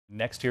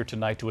Next here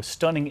tonight to a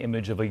stunning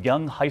image of a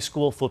young high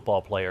school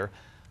football player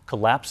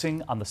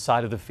collapsing on the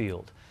side of the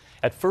field.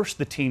 At first,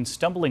 the teen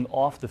stumbling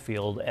off the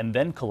field and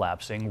then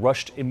collapsing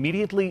rushed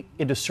immediately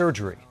into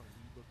surgery.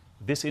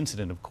 This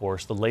incident, of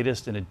course, the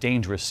latest in a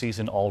dangerous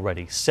season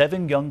already.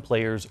 7 young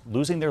players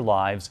losing their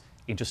lives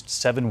in just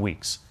 7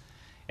 weeks.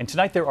 And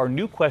tonight there are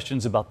new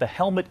questions about the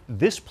helmet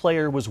this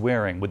player was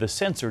wearing with a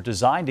sensor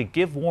designed to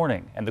give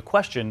warning. And the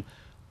question,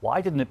 why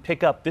didn't it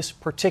pick up this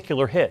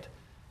particular hit?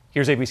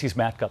 Here's ABC's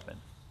Matt Gutman.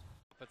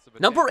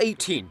 Number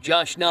 18,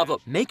 Josh Nava,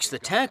 makes the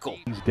tackle.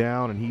 He's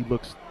down and he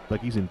looks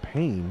like he's in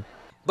pain.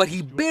 But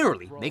he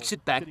barely makes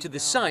it back to the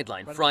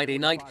sideline Friday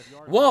night,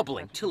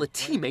 wobbling till a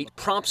teammate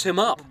props him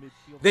up,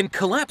 then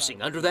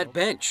collapsing under that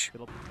bench.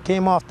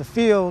 Came off the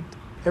field,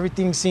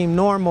 everything seemed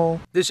normal.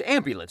 This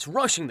ambulance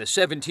rushing the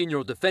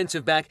 17-year-old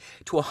defensive back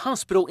to a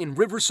hospital in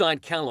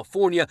Riverside,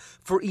 California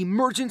for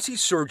emergency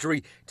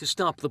surgery to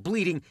stop the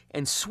bleeding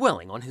and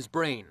swelling on his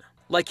brain.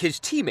 Like his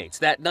teammates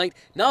that night,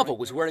 Nava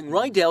was wearing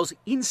Rydell's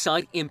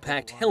inside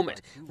impact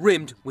helmet,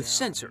 rimmed with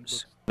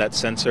sensors. That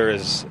sensor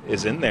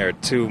is in there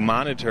to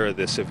monitor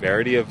the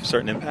severity of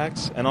certain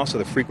impacts and also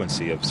the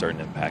frequency of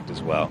certain impact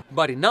as well.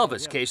 But in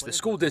Nava's case, the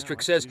school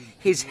district says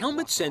his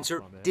helmet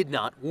sensor did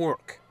not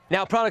work.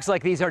 Now, products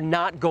like these are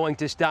not going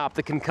to stop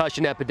the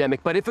concussion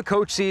epidemic, but if a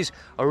coach sees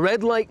a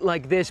red light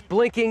like this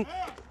blinking,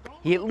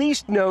 he at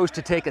least knows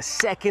to take a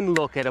second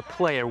look at a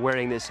player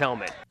wearing this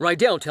helmet.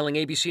 Rydell telling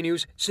ABC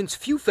News, since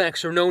few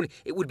facts are known,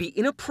 it would be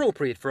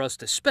inappropriate for us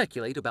to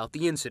speculate about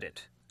the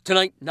incident.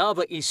 Tonight,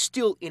 Nava is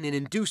still in an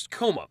induced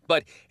coma,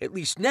 but at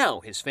least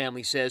now his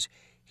family says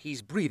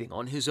he's breathing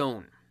on his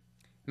own.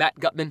 Matt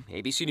Gutman,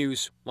 ABC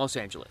News, Los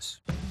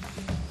Angeles.